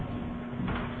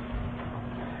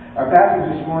Our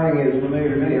passage this morning is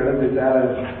familiar to many of us. It's out of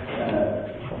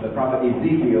the prophet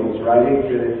Ezekiel's writing.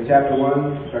 It's chapter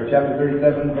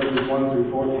 37, verses 1 through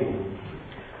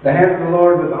 14. The hand of the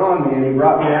Lord was on me, and He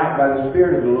brought me out by the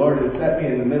Spirit of the Lord and set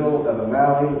me in the middle of a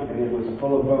valley, and it was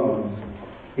full of bones.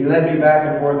 He led me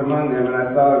back and forth among them, and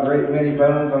I saw a great many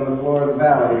bones on the floor of the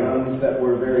valley, bones that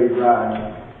were very dry.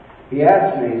 He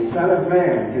asked me, Son of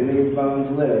man, can these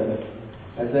bones live?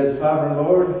 I said, Sovereign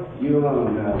Lord, you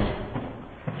alone know.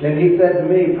 Then he said to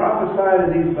me, Prophesy to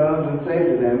these bones and say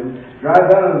to them, Dry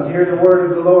bones, hear the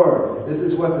word of the Lord. This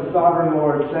is what the Sovereign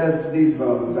Lord says to these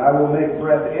bones. I will make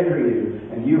breath enter you,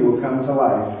 and you will come to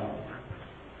life.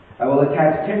 I will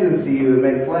attach tendons to you and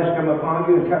make flesh come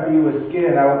upon you and cover you with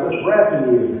skin. I will put breath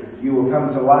in you. You will come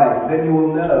to life. Then you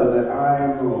will know that I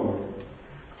am the Lord.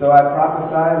 So I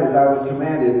prophesied as I was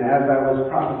commanded, and as I was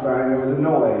prophesying, there was a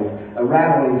noise, a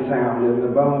rattling sound, as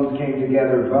the bones came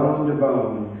together, bone to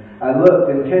bone. I looked,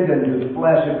 and tendons and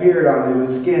flesh appeared on them,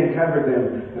 and skin covered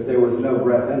them, but there was no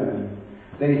breath in them.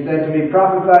 Then he said to me,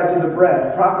 Prophesy to the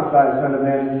breath, prophesy, Son of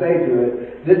man, and say to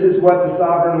it, This is what the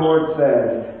Sovereign Lord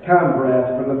says, Come, breath,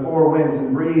 from the four winds,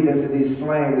 and breathe into these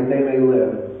slain, that they may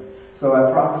live. So I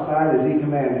prophesied as he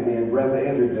commanded me, and breath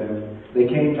entered them. They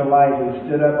came to life and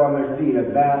stood up on their feet, a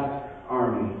vast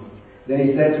army. Then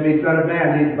he said to me, Son of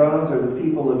man, these bones are the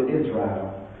people of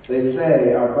Israel. They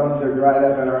say, Our bones are dried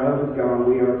up and our hope is gone,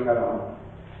 we are cut off.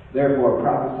 Therefore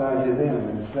prophesy to them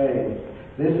and say,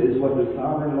 This is what the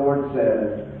Sovereign Lord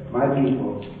says, My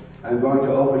people, I'm going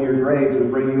to open your graves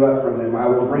and bring you up from them. I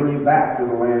will bring you back to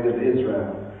the land of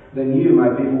Israel. Then you,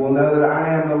 my people, will know that I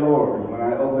am the Lord when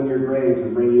I open your graves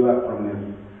and bring you up from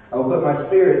them. I will put my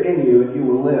spirit in you and you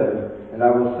will live, and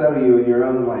I will settle you in your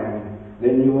own land.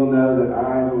 Then you will know that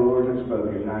I, the Lord, have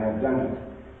spoken, and I have done it,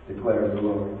 declares the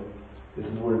Lord. This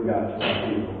is the word of God for our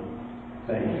people.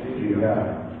 Thanks be to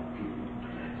God.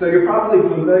 So you're probably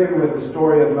familiar with the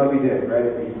story of Moby Dick,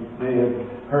 right? You may have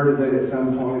heard of it at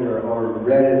some point or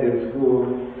read it in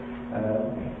school.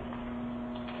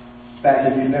 In fact,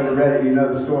 if you've never read it, you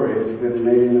know the story. It's been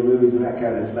made into movies and that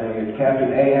kind of thing. It's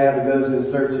Captain Ahab goes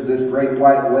in search of this great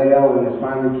white whale and is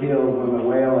finally killed when the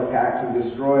whale attacks and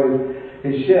destroys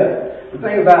his ship. The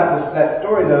thing about that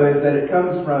story, though, is that it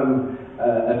comes from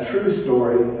a true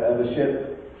story of a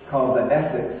ship called the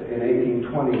Essex in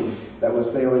 1820 that was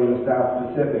sailing in the South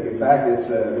Pacific. In fact,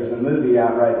 there's a movie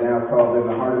out right now called In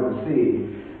the Heart of the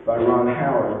Sea by Ron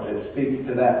Howard that speaks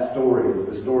to that story,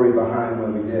 the story behind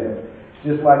Moby Dick.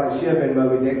 Just like the ship in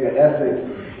Moby Dick, the Essex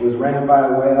was ran by a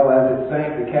whale. As it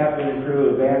sank, the captain and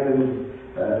crew abandoned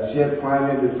the ship, climbed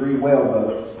into 3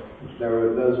 whaleboats.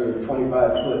 Those are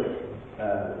 25-foot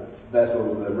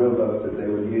vessels, the rowboats that they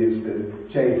would use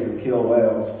to chase and kill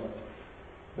whales.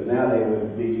 But now they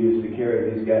would be used to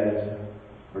carry these guys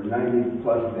for 90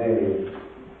 plus days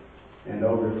and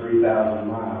over 3,000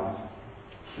 miles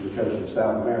to the coast of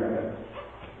South America.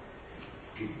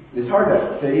 It's hard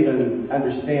to even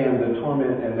understand the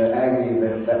torment and the agony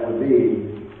that would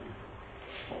be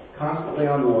constantly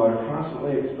on the water,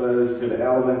 constantly exposed to the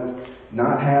elements,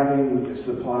 not having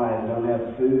supplies, don't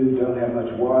have food, don't have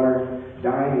much water,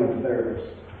 dying of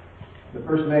thirst. The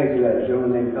first mate to that, a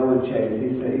gentleman named Owen Chase,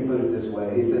 he put it this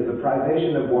way. He said, The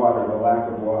privation of water, the lack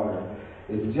of water,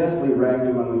 is justly ranked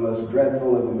among the most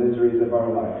dreadful of the miseries of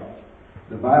our life.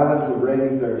 The violence of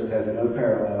raging thirst has no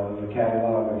parallel in the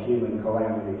catalog of human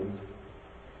calamities.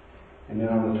 And then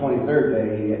on the 23rd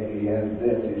day, he has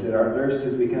this. He said, Our thirst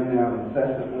has become now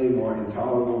incessantly more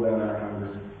intolerable than our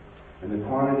hunger. And the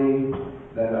quantity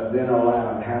that then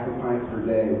allowed, half a pint per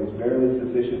day, was barely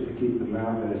sufficient to keep the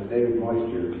mouth in a state of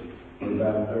moisture for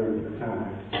about a third of the time.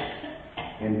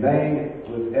 In vain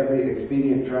was every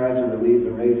expedient tried to relieve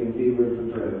the raging fever of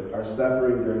the throat. Our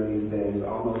suffering during these days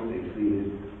almost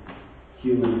exceeded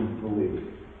human belief.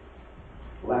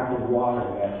 Lack of water,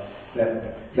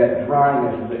 that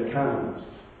dryness that comes.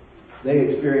 They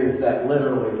experience that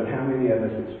literally, but how many of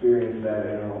us experience that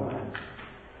in our lives?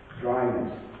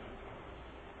 Dryness.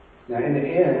 Now, in the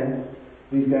end,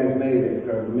 these guys made it,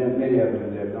 or many of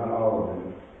them did, not all of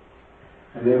them.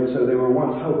 And so they were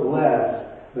once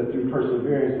hopeless, but through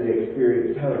perseverance they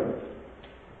experienced hope.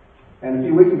 And a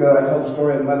few weeks ago I told the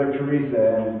story of Mother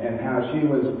Teresa and how she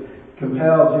was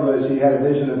compelled to, she had a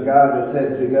vision of God that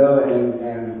said to go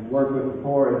and work with the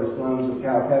poor in the slums of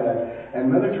Calcutta.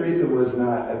 And Mother Teresa was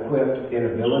not equipped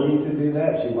in ability to do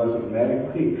that. She wasn't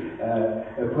medically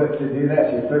equipped to do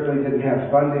that. She certainly didn't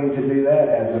have funding to do that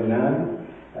as a nun.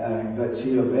 But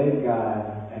she obeyed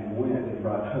God and went and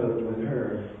brought hope with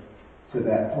her to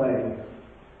that place.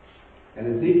 And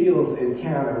Ezekiel's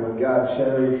encounter with God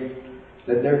shows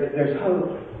that there's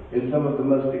hope in some of the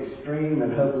most extreme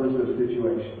and hopeless of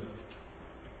situations.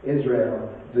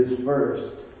 Israel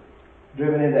dispersed,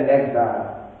 driven into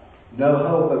exile. No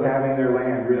hope of having their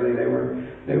land, really. They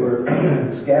were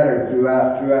scattered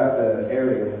throughout the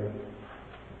area.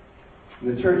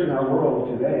 And the church in our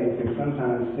world today can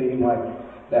sometimes seem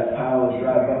like that pile of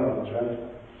dry bones, right?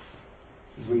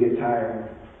 As we get tired.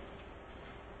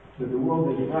 But the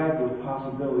world is ripe with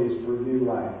possibilities for new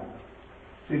life.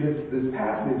 See, this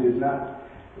passage is not...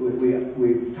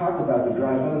 We talk about the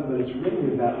dry bones, but it's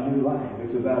really about new life.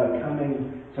 It's about a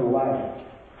coming to life.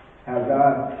 How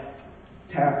God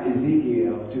tapped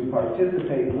Ezekiel to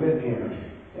participate with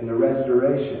him in the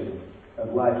restoration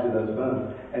of life to those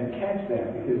bones. And catch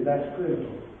that, because that's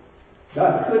critical.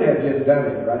 God could have just done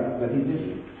it, right? But he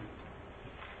didn't.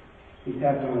 He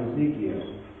tapped on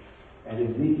Ezekiel.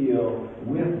 And Ezekiel,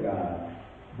 with God,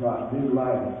 brought new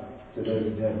life to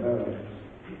those dead bones.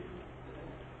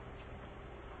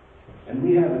 And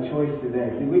we have a choice today.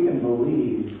 See, we can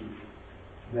believe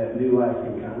that new life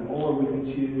can come, or we can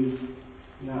choose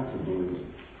not to believe.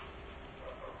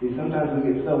 See, sometimes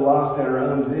we get so lost in our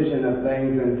own vision of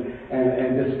things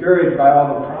and discouraged by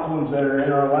all the problems that are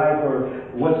in our life, or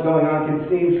what's going on can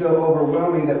seem so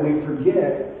overwhelming that we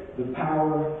forget the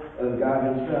power of God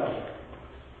Himself.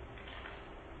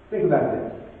 Think about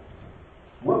this.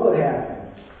 What would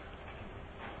happen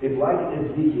if, like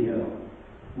Ezekiel,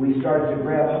 we start to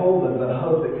grab hold of the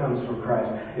hope that comes from Christ?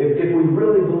 If we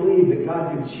really believe that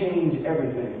God can change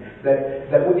everything,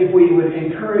 that if we would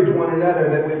encourage one another,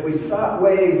 that if we sought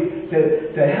ways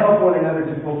to help one another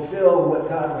to fulfill what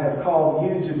God would have called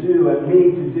you to do and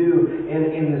me to do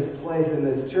in this place, in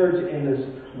this church, in this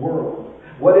world.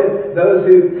 What if those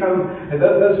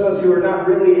folks who are not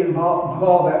really involved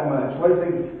that much, what if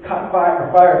they caught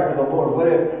fire for the Lord? What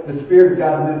if the Spirit of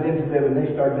God moved into them and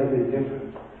they started making a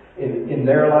difference in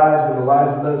their lives and the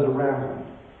lives of those around them?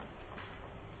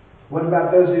 What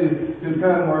about those who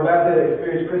come? We're about to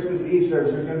experience Christmas Eve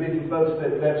service. There's going to be some folks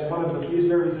that's one of the few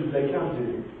services they come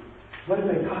to. What if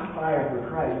they caught fire for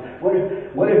Christ?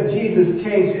 What if Jesus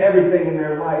changed everything in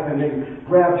their life and they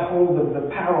grabbed hold of the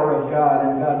power of God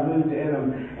and God moved in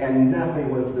them and nothing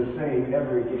was the same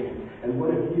ever again? And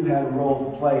what if you had a role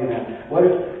to play in that? What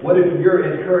if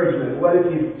your encouragement? What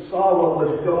if you saw what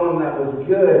was going that was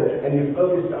good and you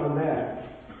focused on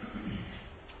that?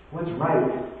 What's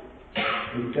right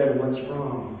instead of what's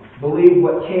wrong? Believe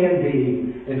what can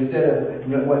be instead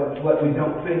of what we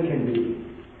don't think can be.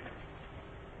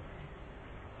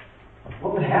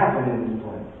 What would happen in this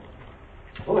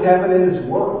place? What would happen in this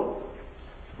world?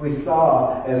 If we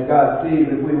saw as God sees,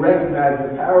 if we recognize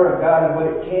the power of God and what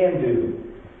it can do.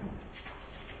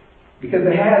 Because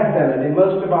it has done it in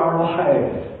most of our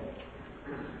lives.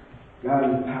 God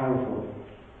is powerful.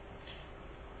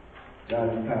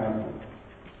 God is powerful.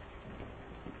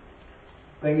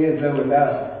 Thing is, though,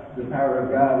 without the power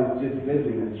of God, it's just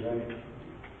busyness, right?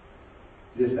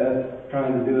 Just us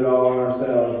trying to do it all on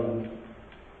ourselves. And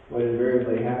what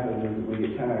invariably happens is we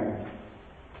get tired.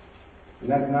 And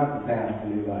that's not the path to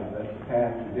new life. That's the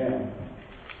path to death.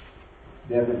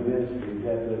 Death of ministry,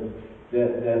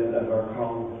 death of our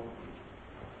call.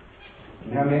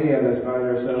 And how many of us find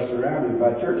ourselves surrounded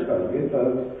by church folk, good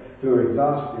folks, who are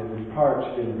exhausted and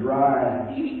parched and dry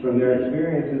from their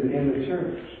experiences in the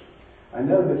church? I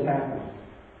know this happens.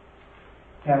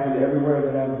 It's happened everywhere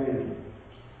that I've been.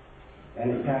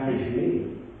 And it's happened to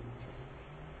me.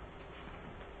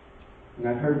 And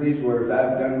I've heard these words,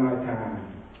 I've done my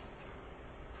time.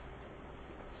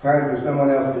 It's time for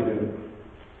someone else to do it.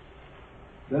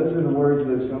 Those are the words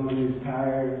of someone who's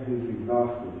tired, who's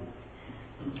exhausted,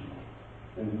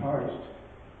 and parched,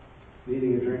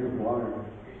 needing a drink of water,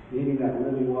 needing that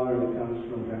living water that comes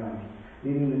from God,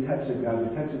 needing the touch of God,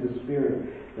 the touch of the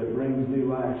Spirit that brings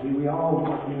new life. See, we all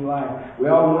want new life. We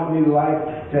all want new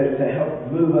life to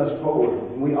help move us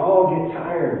forward. We all get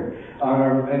tired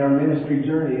in our ministry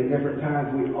journey at different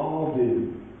times. We all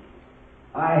do.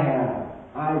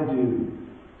 I do.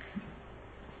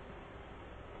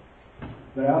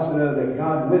 But I also know that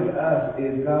God with us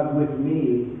is God with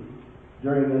me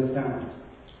during those times.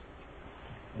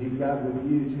 He's God with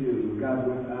you too. He's God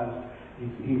with us.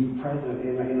 He's present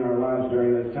in our lives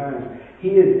during those times. He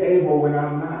is able when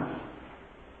I'm not.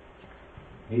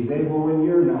 He's able when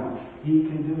you're not. He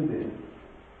can do this.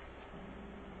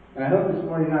 And I hope this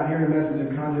morning you're not hearing a message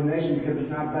of condemnation, because it's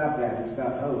not about that. It's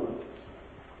about hope.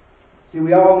 See,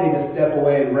 we all need to step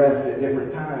away and rest at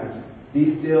different times.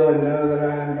 Be still and know that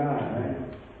I am God, right?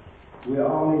 We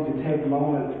all need to take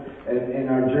moments in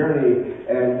our journey.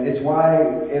 And it's why,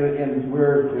 and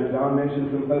we're, Don mentioned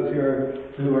some folks here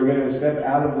who are going to step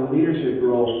out of the leadership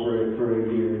role for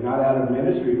a year. Not out of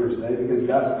ministry per se, because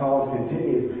God's call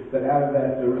continues, but out of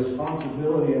the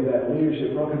responsibility of that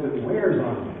leadership role, because it wears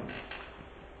on you.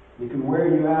 It can wear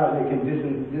you out. It can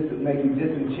make you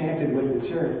disenchanted with the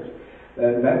church.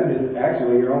 Methodist,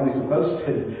 actually, you're only supposed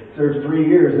to serve 3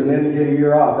 years and then get a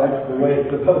year off. That's the way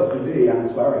it's supposed to be. I'm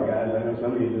sorry, guys. I know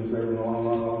some of you have been serving a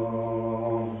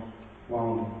long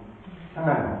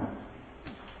time.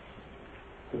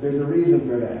 But there's a reason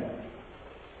for that.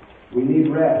 We need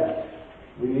rest.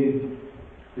 We need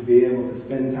to be able to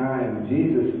spend time.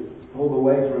 Jesus pulled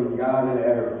away from God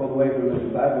or pulled away from the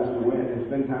disciples who went and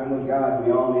spend time with God.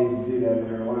 We all need to do that in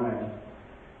our lives.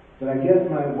 But I guess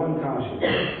my one caution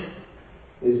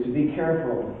is to be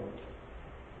careful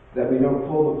that we don't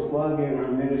pull the plug in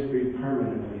our ministry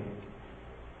permanently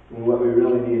when what we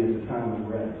really need is a time of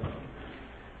rest.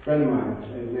 A friend of mine,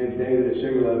 his name's David at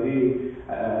Sugarloaf,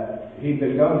 he'd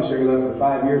been going to Sugarloaf for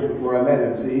 5 years before I met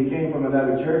him. See, he came from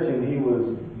another church and he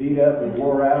was beat up and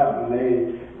wore out, and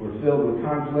they were filled with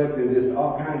conflict and just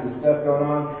all kinds of stuff going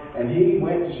on. And he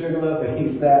went to Sugarloaf and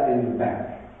he sat in the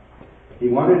back.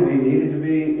 He needed to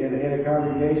be in a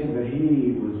congregation, but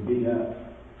he was beat up.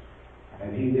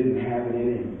 And he didn't have it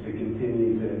in him to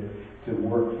continue to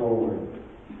work forward.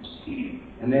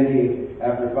 And then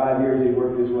after 5 years, he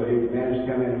worked his way. He managed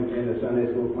to come in the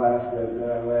Sunday school class that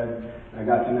I led. I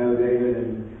got to know David,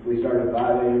 and we started a 5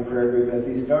 a.m. prayer group. As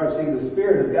he started seeing the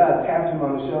Spirit of God tapped him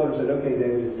on the shoulder and said, "Okay,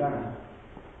 David, it's time.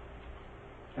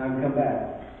 Time to come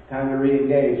back. Time to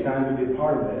re-engage. Time to be a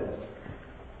part of this."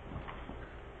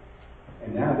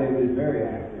 And now David is very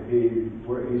active. He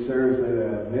serves at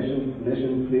a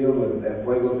mission field at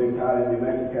Pueblo Pintada in New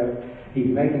Mexico. He's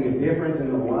making a difference in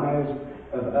the lives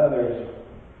of others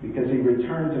because he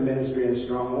returned to ministry in a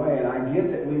strong way. And I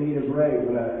get that we need a break,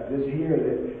 but I just hear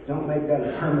that don't make that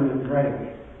a permanent break.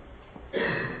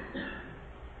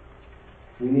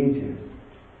 We need you.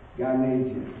 God needs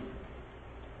you.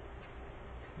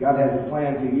 God has a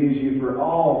plan to use you for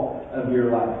all of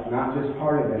your life, not just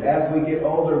part of it. As we get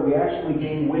older, we actually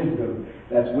gain wisdom.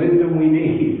 That's wisdom we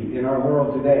need in our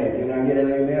world today. Can I get an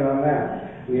amen on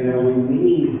that? We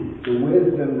need the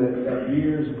wisdom that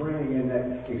years bring and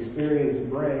that experience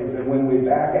brings. And when we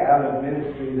back out of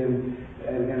ministry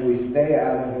and we stay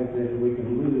out of it, then we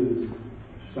can lose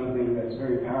something that's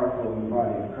very powerful in the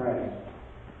body of Christ.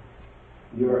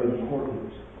 You're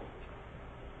important.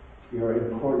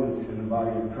 You're important in the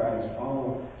body of Christ.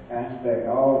 All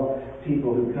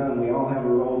people who come, we all have a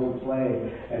role to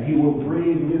play. And He will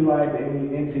breathe new life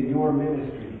into your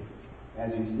ministry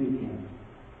as you seek Him.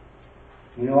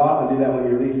 You know, I often do that when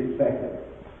you're least expected.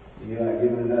 You're like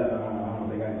giving it up. I don't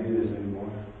think I can do this anymore.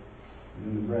 And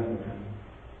then the breath will come.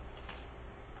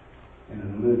 And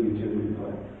it'll move you to a new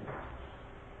place.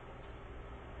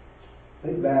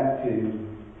 Think back to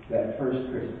that first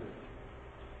Christmas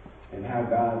and how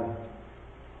God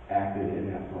acted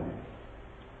in that place.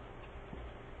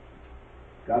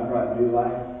 God brought new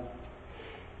life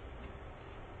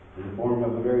in the form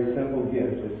of a very simple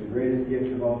gift. It's the greatest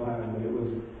gift of all time, but it was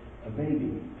a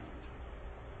baby.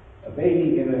 A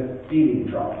baby in a feeding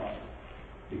trough.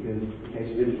 Because, in case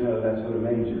you didn't know, that's what a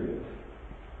manger is.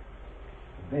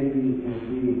 A baby in a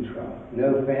feeding trough.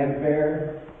 No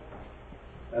fanfare,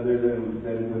 other than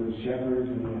with the shepherds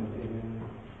and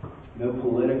no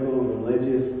political,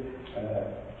 religious,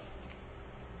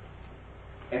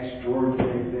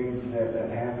 extraordinary things that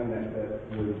happened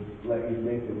that would let you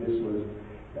think that this was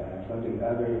something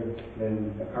other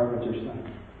than a carpenter's son.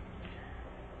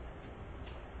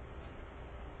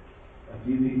 A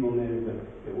few people knew,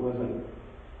 but it wasn't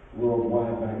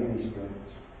worldwide by any stretch.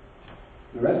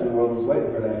 The rest of the world was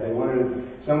waiting for that. They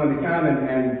wanted someone to come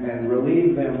and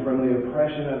relieve them from the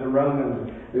oppression of the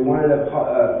Romans. They wanted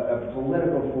a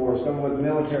political force, someone with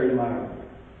military might.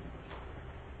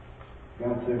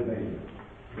 God sent baby.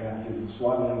 God did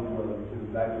swaddling clothes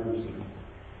and diapers and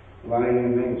lying in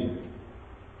a manger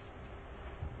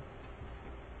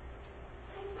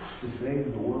to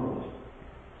save the world,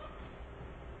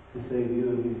 to save you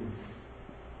and me.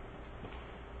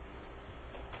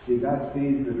 See, God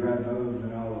sees the dry bones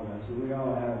in all of us, and we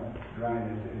all have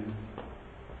dryness in us.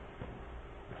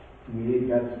 We need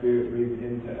God's Spirit breathed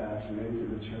into us and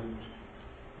into the church,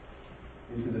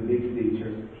 into the Big C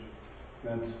church.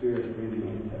 God's Spirit breathing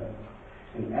into us.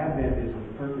 And Advent is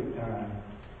the perfect time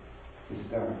to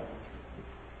start.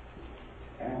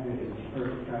 Advent is the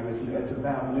perfect time. It's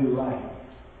about new life,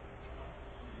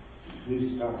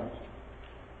 new start.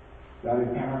 God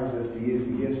empowers us to use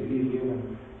the gifts that He's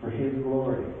given for His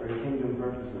glory, for His kingdom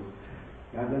purposes.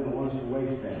 God doesn't want us to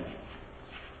waste that.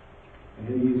 And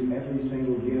He'll use every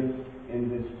single gift in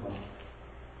this place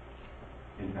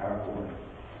in powerful ways.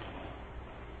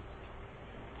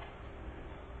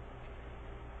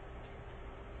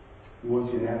 He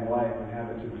wants you to have life and have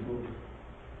it to the full.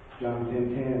 John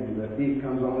 10:10, the thief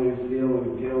comes only to steal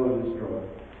and kill and destroy.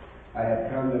 I have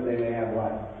come that they may have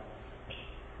life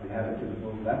and have it to the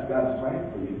full. That's God's plan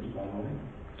for you, by the way.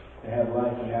 To have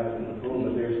life and have it to the full.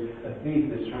 But there's a thief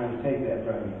that's trying to take that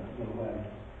from you. Away.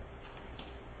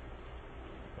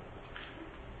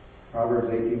 Proverbs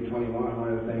 18:21,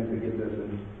 one of the things that gets us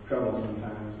in trouble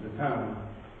sometimes, the tongue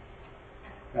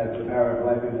has the power of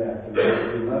life and death. And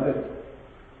those who love it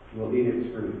will eat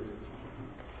its fruit.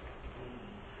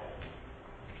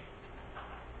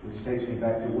 Which takes me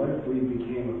back to, what if we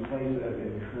became a place of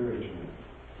encouragement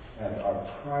as our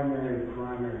primary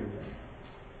thing?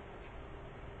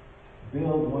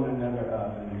 Build one another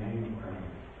up in the name of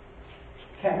Christ.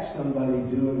 Catch somebody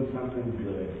doing something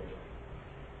good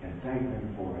and thank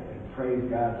them for it and praise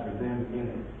God for them in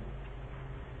it.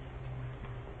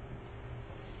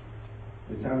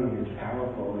 The tongue is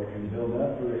powerful. It can build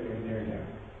up or it can tear down.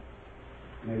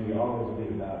 May we always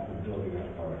be about the building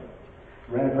up part.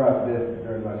 Ran across this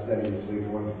during my study this week. I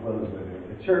want to close with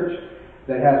it. A church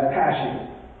that has passion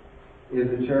is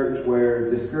a church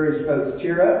where discouraged folks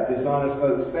cheer up, dishonest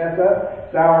folks fess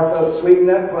up, sour folks sweeten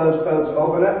up, closed folks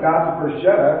open up, gossipers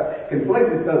shut up,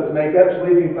 conflicted folks make up,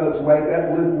 sleeping folks wake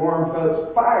up, lukewarm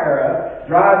folks fire up,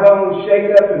 dry bones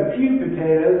shake up, and pew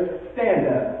potatoes stand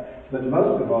up. But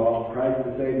most of all, Christ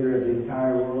the Savior of the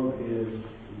entire world is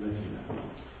lifted up.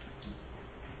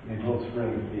 May Hope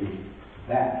Springs be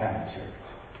that kind of church,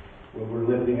 where we're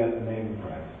lifting up the name of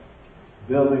Christ,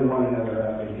 building one another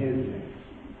up in His name,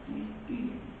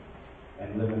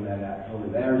 and living that out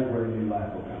fully. There's where new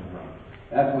life will come from.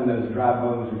 That's when those dry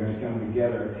bones are going to come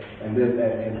together, and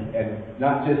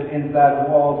not just inside the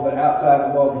walls, but outside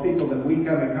the walls. The people that we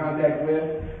come in contact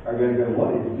with are going to go,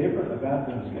 what is different about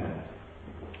those guys?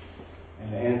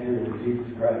 And the answer is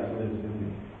Jesus Christ lives in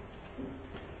me.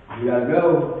 We got to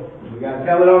go. We got to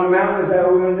tell it on the mountain. Is that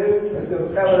what we're going to do? Let's go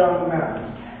tell it on the mountain.